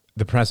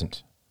The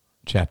Present,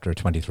 Chapter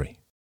 23.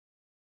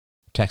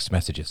 Text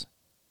messages.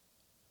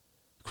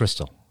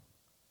 Crystal.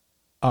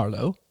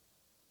 Arlo?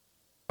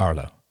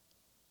 Arlo.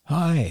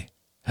 Hi,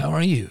 how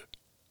are you?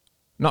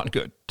 Not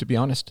good, to be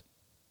honest.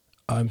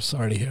 I'm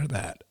sorry to hear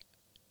that.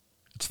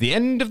 It's the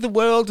end of the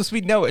world as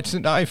we know it,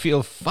 and I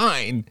feel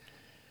fine.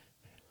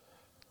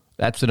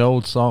 That's an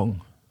old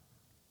song.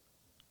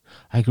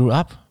 I grew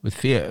up with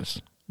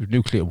fears of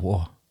nuclear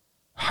war,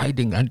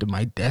 hiding under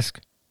my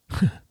desk.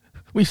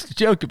 We used to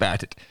joke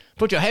about it.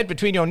 Put your head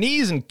between your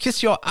knees and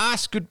kiss your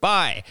ass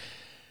goodbye.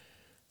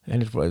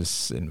 And it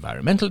was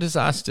environmental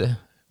disaster,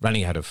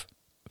 running out of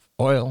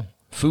oil,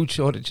 food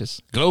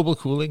shortages, global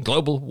cooling,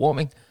 global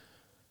warming.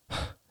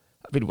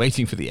 I've been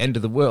waiting for the end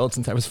of the world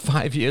since I was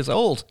 5 years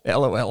old,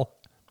 LOL.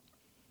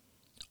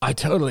 I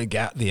totally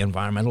get the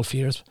environmental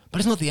fears, but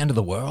it's not the end of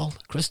the world,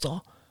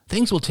 Crystal.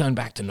 Things will turn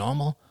back to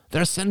normal.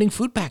 They're sending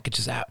food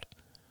packages out.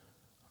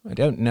 I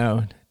don't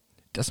know.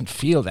 It doesn't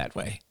feel that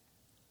way.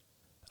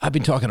 I've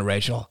been talking to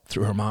Rachel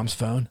through her mom's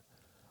phone.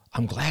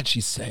 I'm glad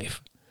she's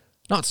safe.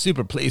 Not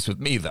super pleased with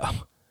me,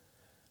 though.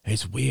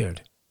 It's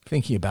weird,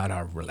 thinking about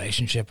our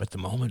relationship at the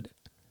moment.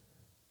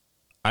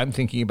 I'm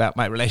thinking about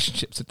my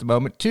relationships at the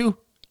moment, too.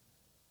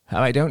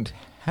 How I don't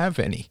have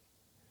any.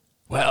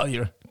 Well,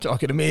 you're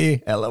talking to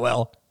me,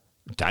 LOL.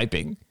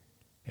 Typing.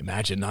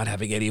 Imagine not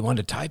having anyone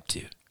to type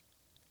to.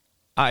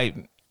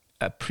 I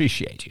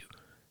appreciate you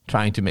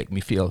trying to make me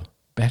feel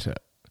better,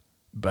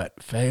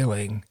 but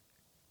failing.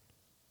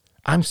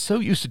 I'm so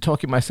used to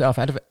talking myself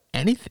out of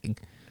anything.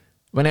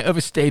 When I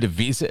overstayed a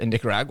visa in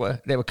Nicaragua,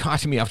 they were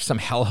carting me off to some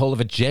hellhole of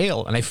a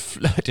jail, and I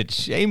flirted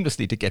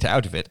shamelessly to get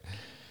out of it.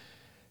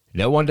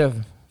 No one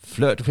to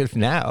flirt with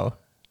now.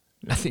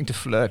 Nothing to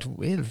flirt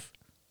with.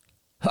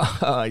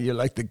 You're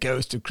like the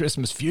ghost of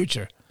Christmas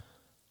future.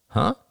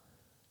 Huh?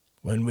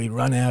 When we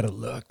run out of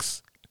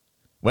looks.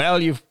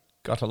 Well, you've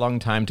got a long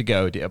time to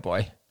go, dear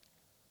boy.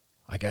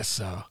 I guess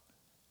so.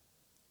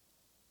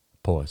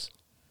 Pause.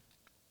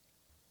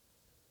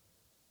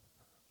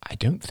 I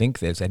don't think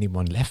there's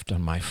anyone left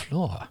on my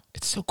floor.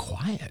 It's so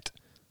quiet.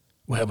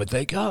 Where would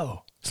they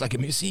go? It's like a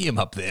museum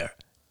up there.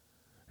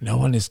 No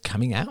one is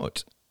coming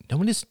out. No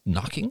one is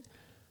knocking.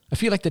 I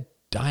feel like the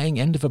dying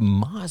end of a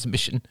Mars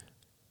mission.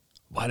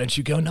 Why don't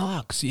you go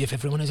knock, see if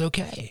everyone is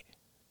okay?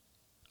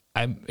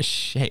 I'm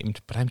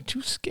ashamed, but I'm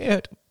too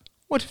scared.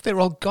 What if they're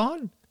all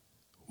gone?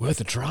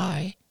 Worth a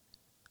try.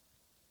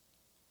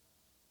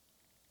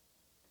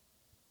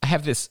 I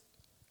have this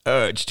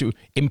urge to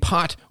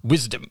impart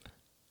wisdom.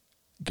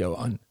 Go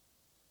on.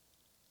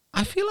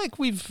 I feel like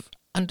we've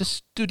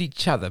understood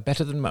each other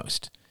better than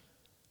most.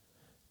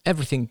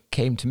 Everything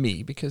came to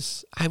me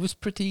because I was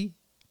pretty.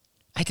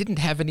 I didn't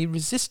have any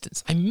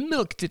resistance. I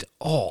milked it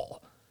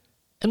all.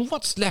 And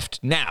what's left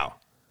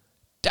now?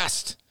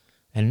 Dust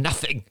and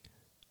nothing.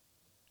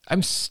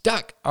 I'm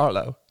stuck,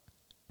 Arlo.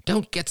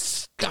 Don't get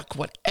stuck,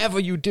 whatever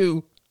you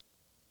do.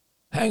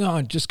 Hang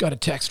on, just got a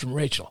text from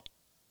Rachel.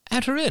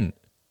 Add her in.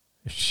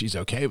 If she's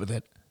okay with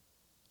it.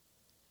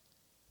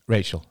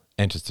 Rachel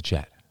enters the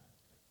chat.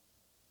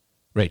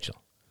 Rachel.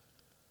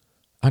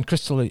 Aunt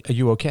Crystal, are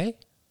you okay?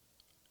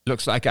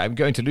 Looks like I'm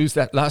going to lose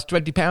that last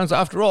 20 pounds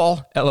after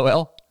all,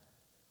 LOL.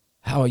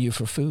 How are you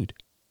for food?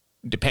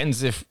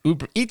 Depends if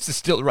Uber Eats is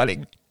still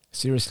running.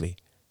 Seriously,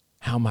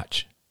 how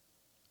much?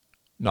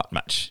 Not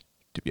much,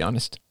 to be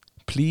honest.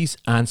 Please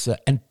answer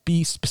and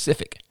be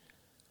specific.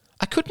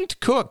 I couldn't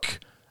cook.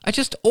 I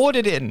just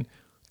ordered in.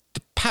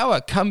 The power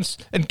comes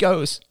and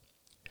goes.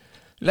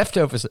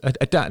 Leftovers are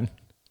done.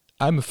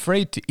 I'm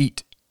afraid to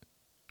eat.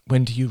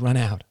 When do you run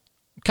out?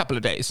 A couple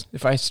of days,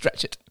 if I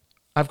stretch it.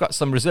 I've got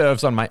some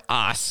reserves on my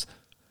ass.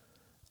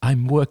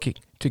 I'm working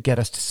to get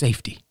us to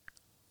safety.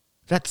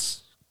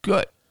 That's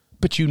good.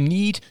 But you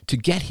need to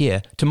get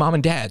here to Mom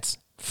and Dad's.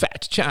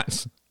 Fat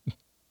chance.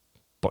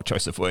 Poor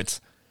choice of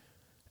words.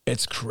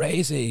 It's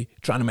crazy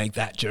trying to make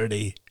that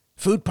journey.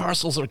 Food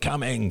parcels are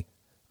coming.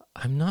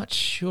 I'm not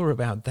sure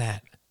about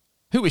that.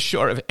 Who is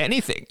sure of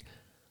anything?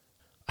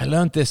 I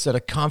learned this at a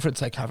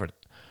conference I covered.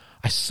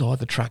 I saw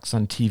the trucks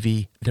on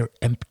TV. They're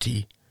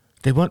empty.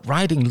 They weren't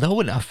riding low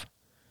enough.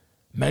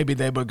 Maybe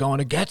they were going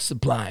to get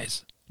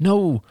supplies.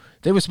 No,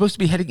 they were supposed to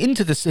be heading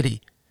into the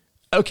city.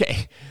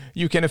 Okay,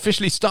 you can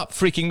officially stop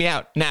freaking me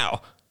out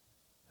now.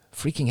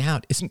 Freaking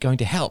out isn't going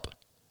to help.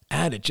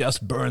 And it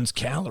just burns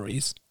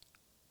calories.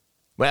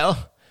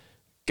 Well,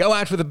 go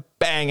out with a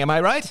bang, am I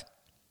right?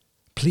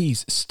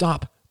 Please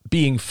stop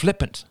being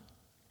flippant.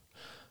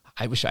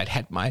 I wish I'd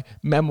had my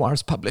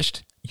memoirs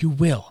published. You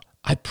will,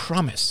 I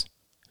promise.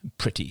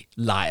 Pretty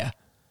liar.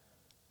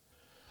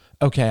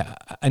 Okay,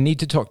 I need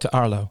to talk to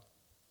Arlo.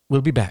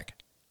 We'll be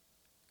back.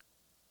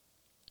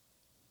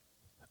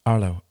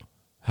 Arlo,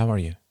 how are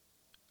you?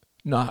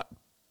 Not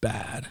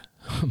bad.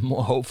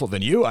 More hopeful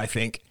than you, I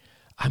think.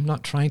 I'm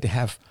not trying to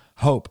have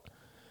hope.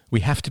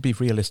 We have to be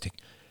realistic.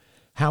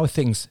 How are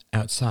things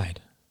outside?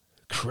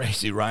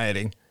 Crazy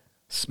rioting.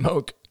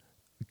 Smoke.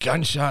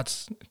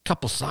 Gunshots. A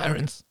couple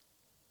sirens.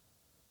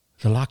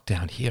 The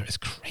lockdown here is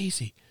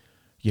crazy.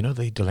 You know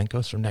the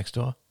Delenkos from next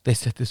door? They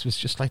said this was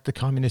just like the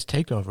communist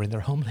takeover in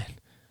their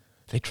homeland.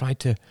 They tried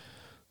to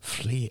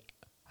flee.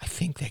 I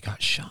think they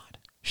got shot.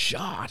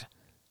 Shot?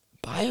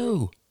 By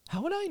who?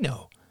 How would I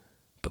know?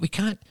 But we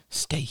can't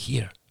stay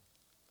here.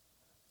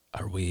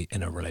 Are we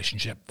in a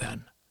relationship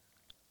then?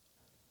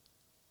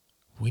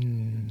 We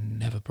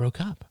never broke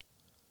up.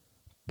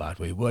 But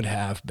we would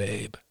have,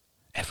 babe.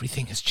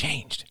 Everything has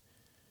changed.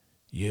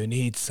 You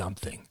need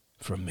something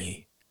from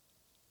me.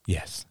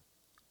 Yes.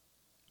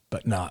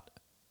 But not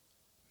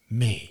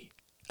me.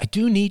 I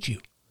do need you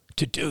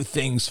to do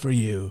things for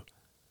you.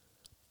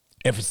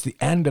 If it's the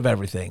end of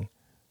everything,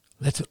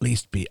 let's at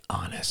least be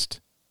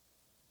honest.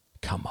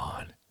 Come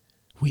on.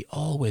 We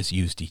always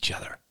used each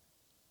other.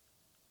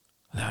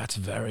 That's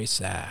very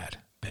sad,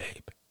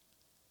 babe.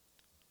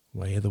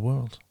 Way of the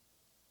world.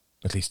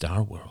 At least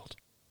our world.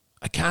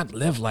 I can't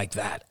live like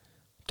that.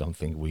 Don't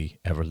think we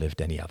ever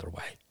lived any other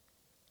way.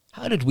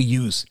 How did we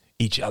use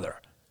each other?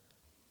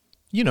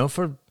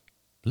 For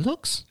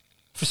looks,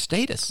 for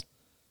status,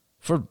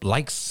 for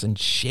likes and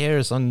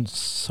shares on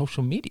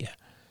social media.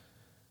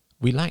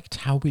 We liked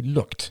how we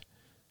looked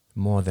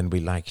more than we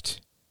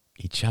liked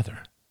each other.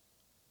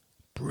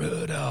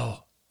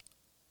 Brutal.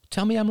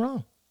 Tell me I'm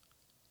wrong.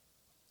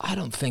 I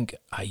don't think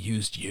I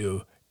used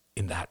you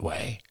in that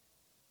way.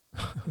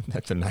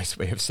 That's a nice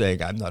way of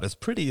saying I'm not as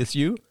pretty as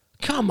you.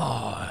 Come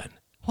on.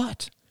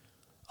 What?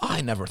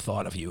 I never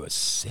thought of you as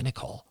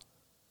cynical.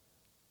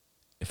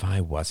 If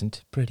I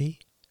wasn't pretty,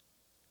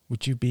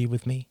 would you be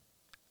with me?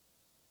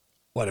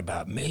 What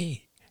about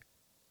me?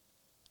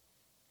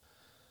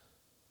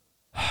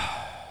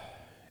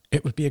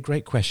 It would be a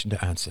great question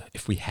to answer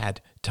if we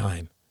had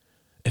time.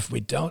 If we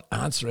don't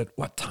answer it,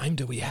 what time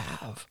do we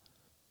have?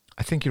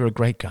 I think you're a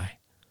great guy.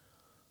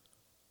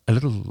 A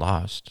little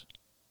lost.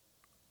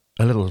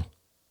 A little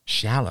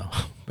shallow.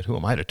 But who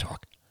am I to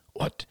talk?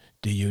 What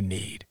do you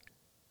need?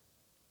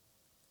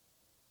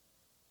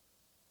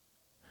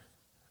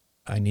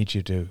 I need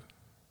you to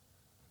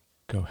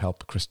go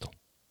help Crystal.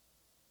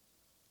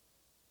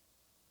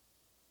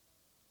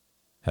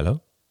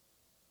 Hello?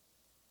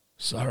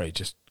 Sorry,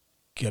 just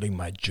getting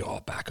my jaw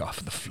back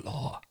off the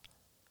floor.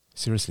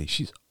 Seriously,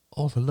 she's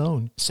all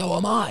alone. So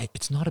am I.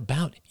 It's not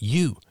about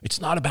you.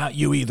 It's not about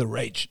you either,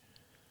 Rach.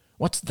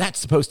 What's that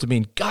supposed to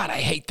mean? God, I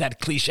hate that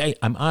cliche.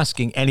 I'm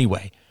asking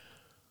anyway.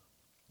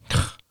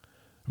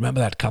 Remember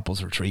that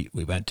couples retreat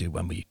we went to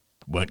when we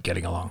weren't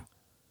getting along?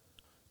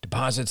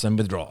 Deposits and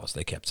withdrawals,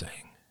 they kept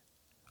saying.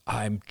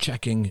 I'm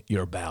checking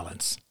your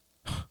balance.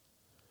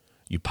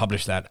 You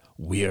published that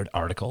weird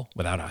article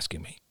without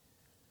asking me.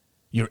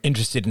 You're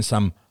interested in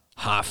some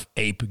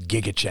half-ape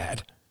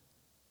giga-chad.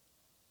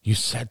 You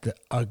said the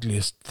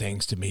ugliest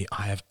things to me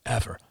I have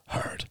ever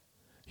heard.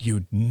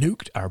 You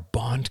nuked our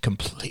bond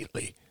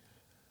completely.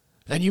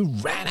 Then you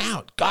ran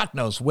out, God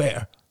knows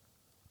where.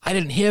 I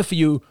didn't hear from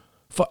you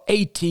for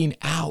 18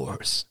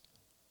 hours.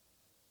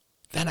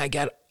 Then I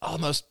get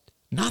almost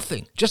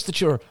nothing, just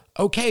that you're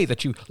okay,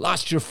 that you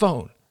lost your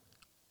phone.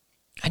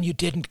 And you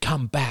didn't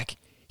come back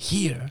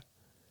here.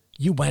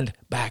 You went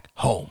back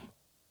home.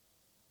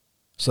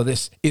 So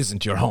this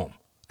isn't your home,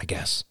 I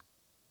guess.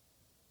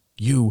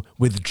 You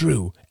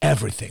withdrew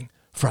everything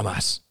from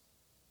us.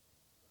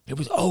 It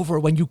was over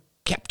when you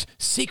kept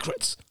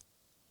secrets.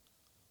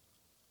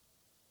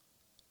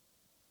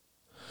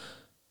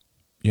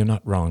 You're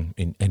not wrong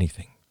in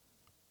anything.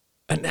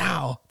 And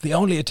now, the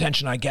only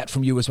attention I get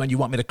from you is when you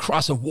want me to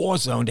cross a war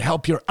zone to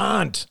help your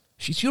aunt.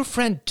 She's your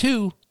friend,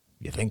 too.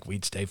 You think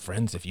we'd stay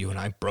friends if you and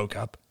I broke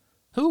up?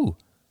 Who?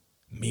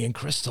 Me and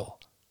Crystal.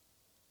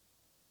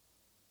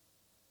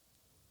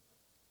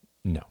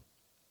 No.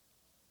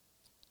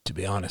 To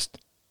be honest,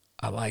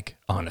 I like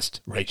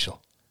honest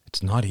Rachel.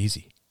 It's not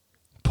easy.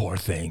 Poor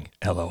thing,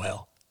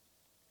 LOL.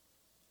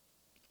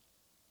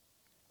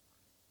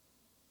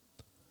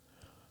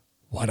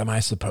 What am I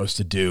supposed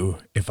to do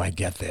if I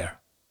get there?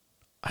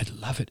 I'd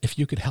love it if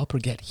you could help her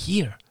get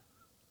here.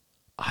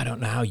 I don't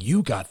know how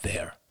you got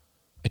there.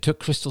 I took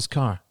Crystal's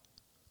car.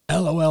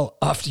 LOL,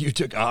 after you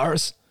took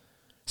ours?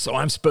 So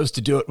I'm supposed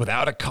to do it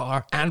without a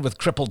car and with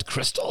crippled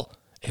Crystal?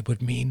 It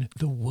would mean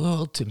the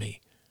world to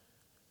me.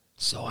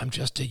 So I'm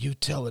just a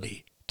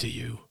utility to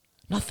you.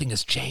 Nothing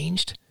has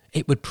changed.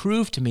 It would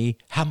prove to me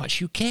how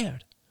much you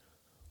cared.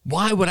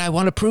 Why would I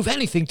want to prove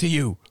anything to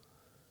you?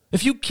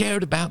 If you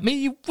cared about me,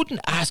 you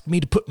wouldn't ask me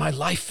to put my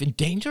life in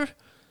danger.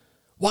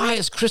 Why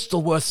is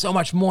Crystal worth so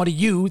much more to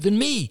you than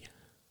me?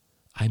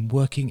 I'm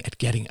working at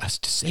getting us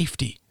to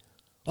safety.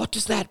 What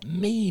does that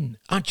mean?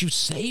 Aren't you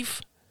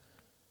safe?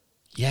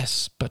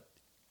 Yes, but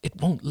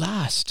it won't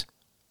last.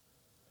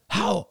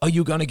 How are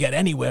you going to get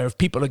anywhere if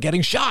people are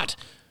getting shot?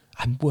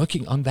 I'm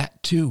working on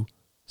that too.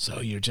 So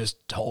you're just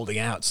holding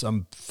out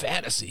some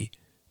fantasy.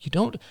 You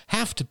don't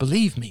have to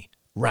believe me.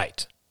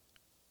 Right.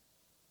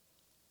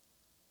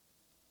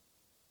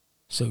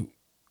 So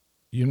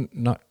you're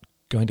not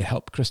going to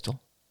help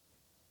Crystal?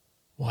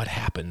 What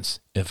happens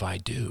if I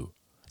do?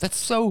 That's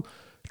so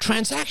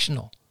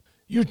transactional.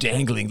 You're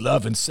dangling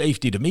love and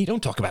safety to me.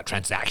 Don't talk about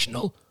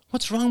transactional.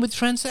 What's wrong with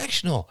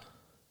transactional?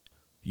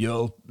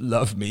 You'll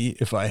love me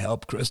if I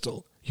help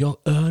Crystal. You'll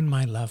earn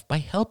my love by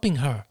helping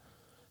her.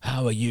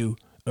 How are you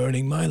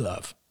earning my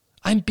love.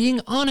 I'm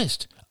being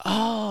honest.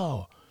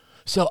 Oh,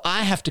 so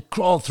I have to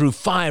crawl through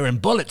fire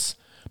and bullets,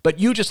 but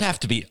you just have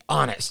to be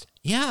honest.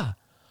 Yeah.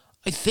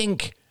 I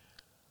think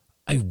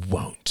I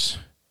won't.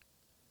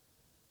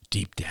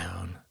 Deep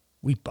down,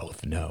 we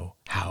both know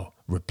how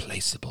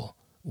replaceable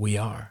we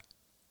are.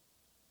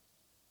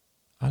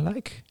 I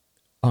like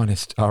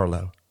honest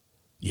Arlo.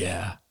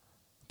 Yeah,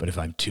 but if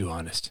I'm too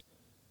honest,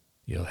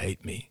 you'll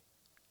hate me.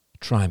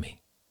 Try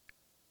me.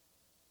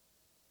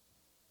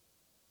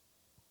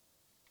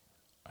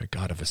 I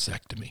got a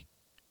vasectomy.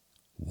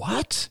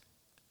 What?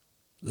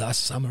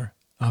 Last summer,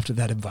 after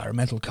that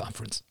environmental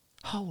conference.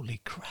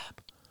 Holy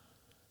crap.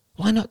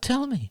 Why not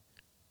tell me?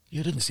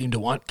 You didn't seem to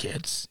want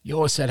kids. You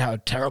always said how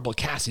terrible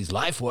Cassie's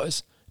life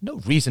was. No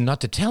reason not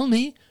to tell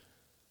me.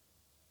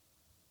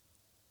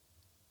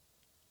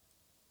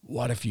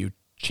 What if you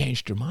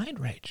changed your mind,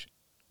 Rach?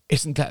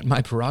 Isn't that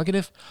my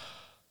prerogative?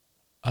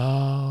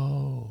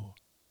 Oh.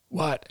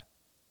 What?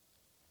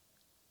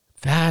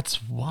 That's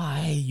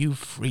why you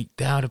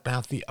freaked out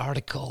about the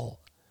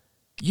article.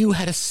 You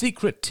had a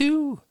secret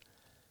too.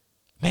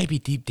 Maybe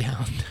deep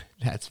down,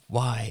 that's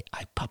why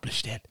I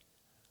published it.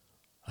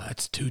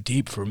 That's too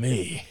deep for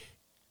me.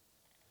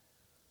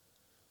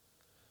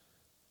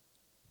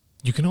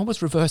 You can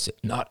always reverse it.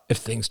 Not if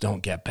things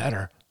don't get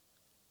better.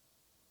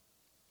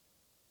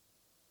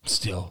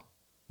 Still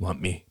want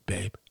me,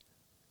 babe?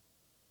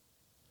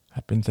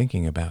 I've been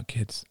thinking about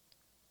kids.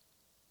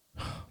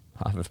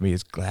 Half of me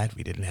is glad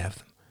we didn't have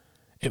them.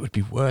 It would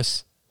be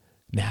worse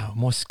now,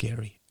 more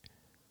scary.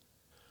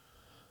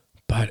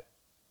 But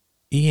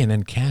Ian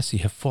and Cassie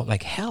have fought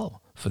like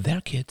hell for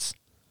their kids.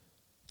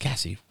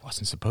 Cassie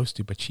wasn't supposed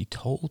to, but she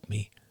told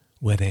me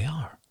where they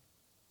are.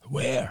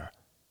 Where?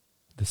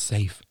 The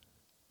safe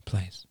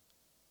place.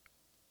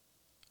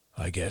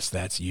 I guess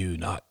that's you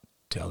not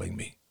telling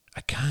me.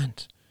 I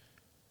can't.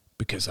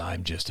 Because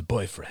I'm just a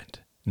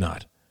boyfriend,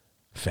 not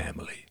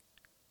family.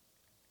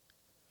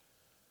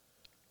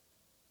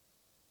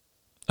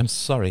 I'm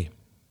sorry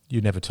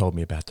you never told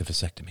me about the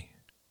vasectomy.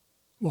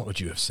 What would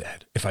you have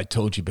said if I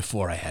told you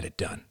before I had it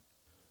done?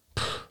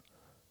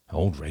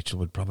 Old Rachel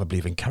would probably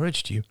have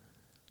encouraged you.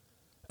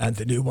 And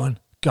the new one?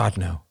 God,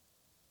 no.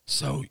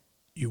 So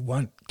you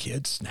want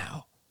kids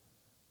now?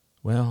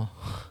 Well,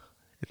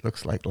 it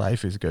looks like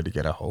life is going to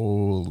get a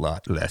whole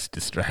lot less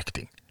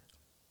distracting.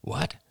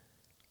 What?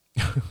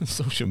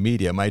 Social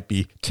media might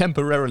be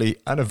temporarily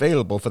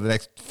unavailable for the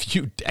next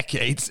few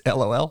decades,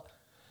 LOL.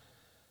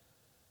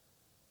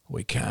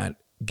 We can't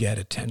get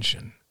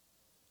attention,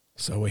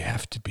 so we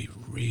have to be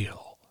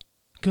real.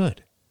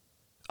 Good.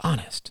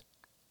 Honest.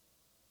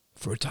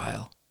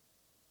 Fertile.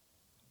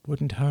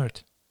 Wouldn't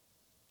hurt.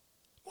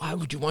 Why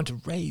would you want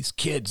to raise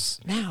kids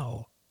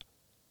now?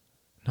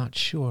 Not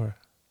sure.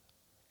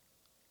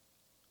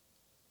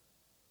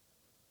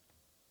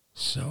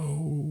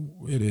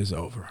 So it is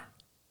over.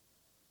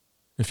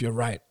 If you're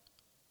right,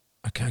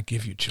 I can't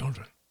give you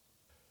children.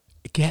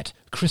 Get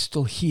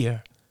Crystal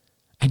here,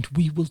 and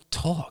we will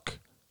talk.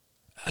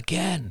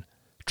 Again,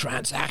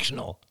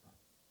 transactional.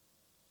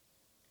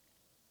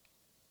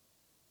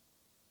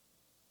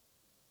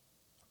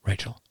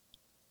 Rachel?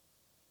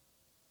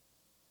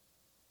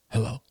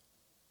 Hello?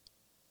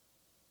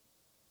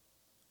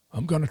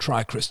 I'm going to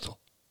try Crystal.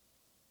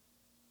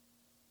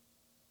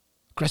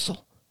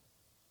 Crystal?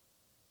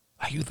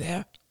 Are you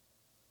there?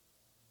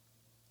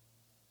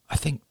 I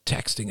think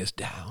texting is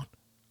down.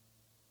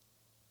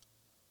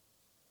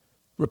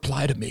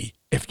 Reply to me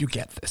if you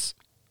get this.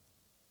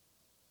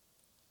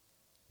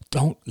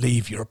 Don't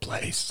leave your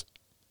place.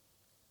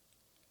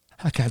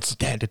 I can't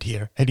stand it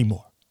here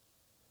anymore.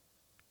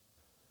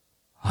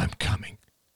 I'm coming.